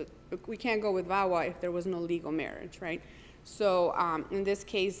 because we can't go with VAWA if there was no legal marriage, right? So in this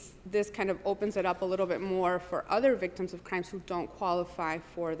case, this kind of opens it up a little bit more for other victims of crimes who don't qualify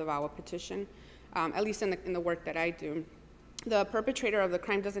for the VAWA petition, at least in the work that I do. The perpetrator of the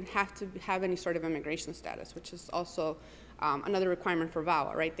crime doesn't have to have any sort of immigration status, which is also another requirement for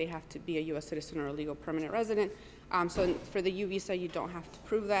VAWA, right? They have to be a US citizen or a legal permanent resident. So for the U visa, you don't have to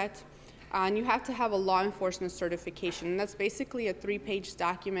prove that. And you have to have a law enforcement certification. And that's basically a 3-page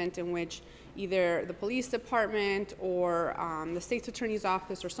document in which either the police department or the state's attorney's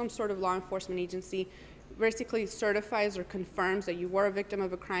office or some sort of law enforcement agency basically certifies or confirms that you were a victim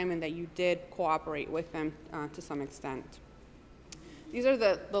of a crime and that you did cooperate with them to some extent. These are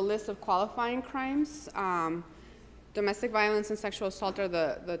the list of qualifying crimes. Domestic violence and sexual assault are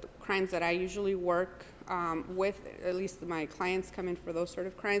the crimes that I usually work with. At least my clients come in for those sort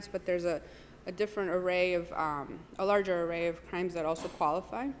of crimes, but there's a different array of, a larger array of crimes that also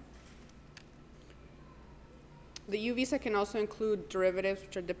qualify. The U visa can also include derivatives,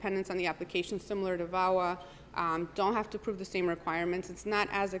 which are dependents on the application, similar to VAWA. Don't have to prove the same requirements. It's not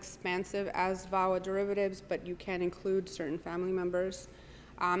as expansive as VAWA derivatives, but you can include certain family members.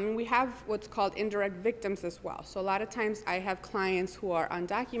 And we have what's called indirect victims as well. So a lot of times I have clients who are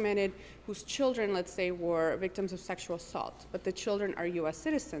undocumented, whose children, let's say, were victims of sexual assault, but the children are US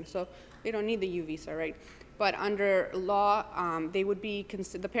citizens, so they don't need the U visa, right? But under law,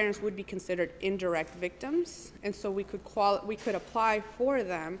 the parents would be considered indirect victims, and so we could apply for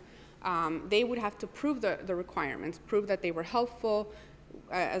them. They would have to prove the requirements, prove that they were helpful.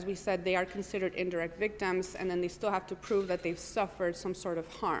 As we said, they are considered indirect victims, and then they still have to prove that they've suffered some sort of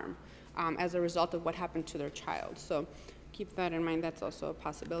harm as a result of what happened to their child. So keep that in mind, that's also a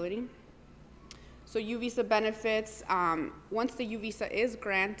possibility. So U visa benefits, once the U visa is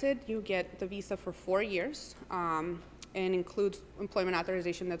granted, you get the visa for 4 years, and includes employment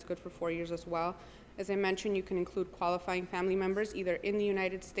authorization that's good for 4 years as well. As I mentioned, you can include qualifying family members either in the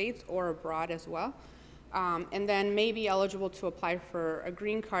United States or abroad as well. And then may be eligible to apply for a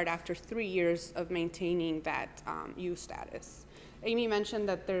green card after 3 years of maintaining that U status. Amy mentioned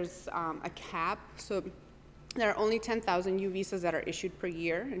that there's a cap. So there are only 10,000 U visas that are issued per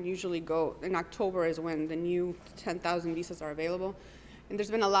year, and usually in October is when the new 10,000 visas are available. And there's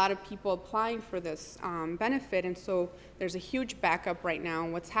been a lot of people applying for this benefit, and so there's a huge backup right now.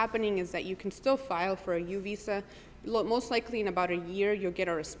 And what's happening is that you can still file for a U visa. Most likely in about a year, you'll get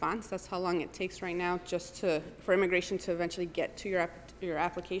a response. That's how long it takes right now for immigration to eventually get to your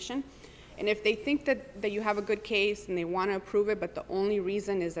application. And if they think that you have a good case and they want to approve it, but the only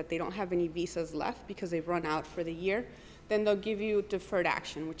reason is that they don't have any visas left because they've run out for the year, then they'll give you deferred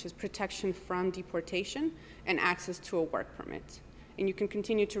action, which is protection from deportation and access to a work permit. And you can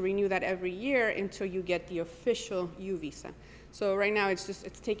continue to renew that every year until you get the official U visa. So right now it's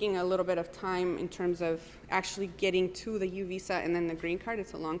taking a little bit of time in terms of actually getting to the U visa and then the green card.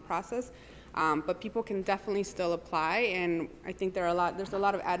 It's a long process, but people can definitely still apply, and I think there's a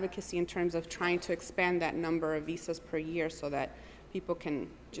lot of advocacy in terms of trying to expand that number of visas per year so that people can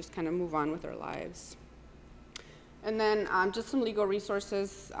just kind of move on with their lives. And then just some legal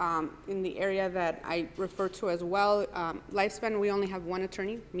resources in the area that I refer to as well. Lifespan, we only have one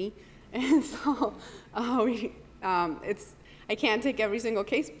attorney, me. And so I can't take every single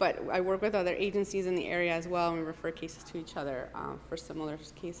case, but I work with other agencies in the area as well, and we refer cases to each other for similar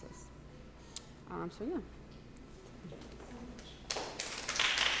cases. So yeah.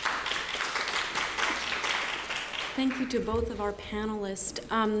 Thank you to both of our panelists.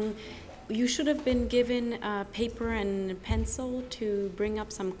 You should have been given paper and pencil to bring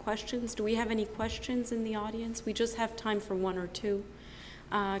up some questions. Do we have any questions in the audience? We just have time for one or two.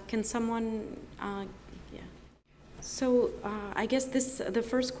 Can someone, yeah. So I guess the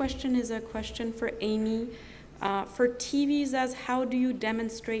first question is a question for Amy. For T visas, how do you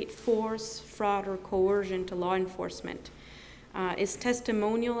demonstrate force, fraud, or coercion to law enforcement? Is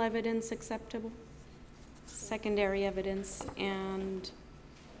testimonial evidence acceptable? Secondary evidence, and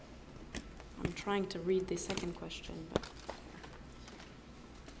I'm trying to read the second question. But.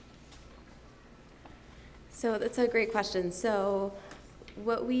 So that's a great question. So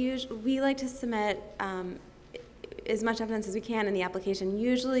what we like to submit as much evidence as we can in the application,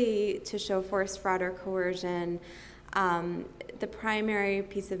 usually to show force, fraud, or coercion. The primary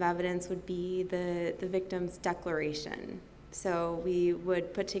piece of evidence would be the victim's declaration. So we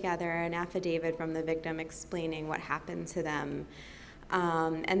would put together an affidavit from the victim explaining what happened to them.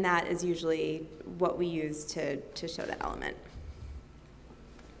 And that is usually what we use to show that element.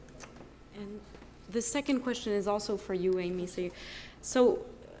 And the second question is also for you, Amy. So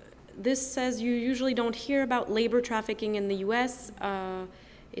this says you usually don't hear about labor trafficking in the U.S.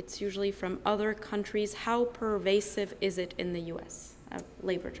 It's usually from other countries. How pervasive is it in the U.S.,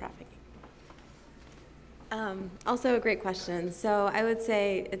 labor trafficking? Also a great question. So I would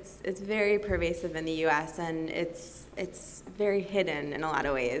say it's very pervasive in the U.S. and it's very hidden in a lot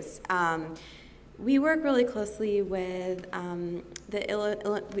of ways. We work really closely with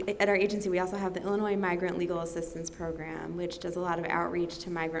at our agency. We also have the Illinois Migrant Legal Assistance Program, which does a lot of outreach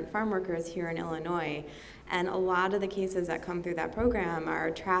to migrant farm workers here in Illinois. And a lot of the cases that come through that program are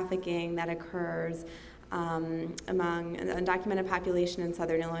trafficking that occurs among an undocumented population in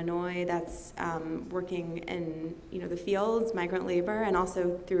southern Illinois that's working in the fields, migrant labor, and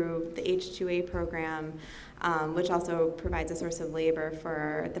also through the H-2A program, which also provides a source of labor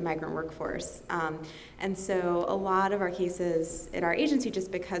for the migrant workforce. And so a lot of our cases at our agency, just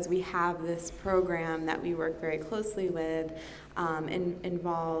because we have this program that we work very closely with,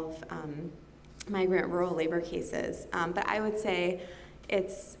 involve migrant rural labor cases. But I would say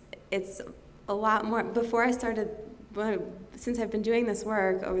it's a lot more. Before I started, since I've been doing this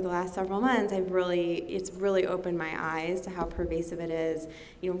work over the last several months, it's really opened my eyes to how pervasive it is,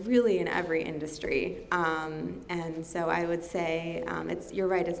 really in every industry. And so I would say you're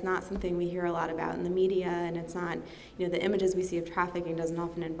right. It's not something we hear a lot about in the media, and it's not, the images we see of trafficking doesn't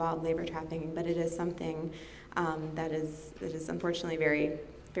often involve labor trafficking, but it is something that is unfortunately very,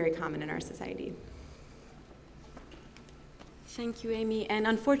 very common in our society. Thank you, Amy. And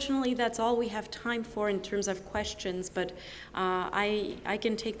unfortunately, that's all we have time for in terms of questions, but I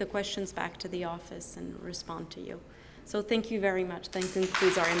can take the questions back to the office and respond to you. So thank you very much. That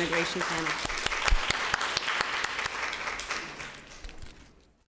concludes our immigration panel.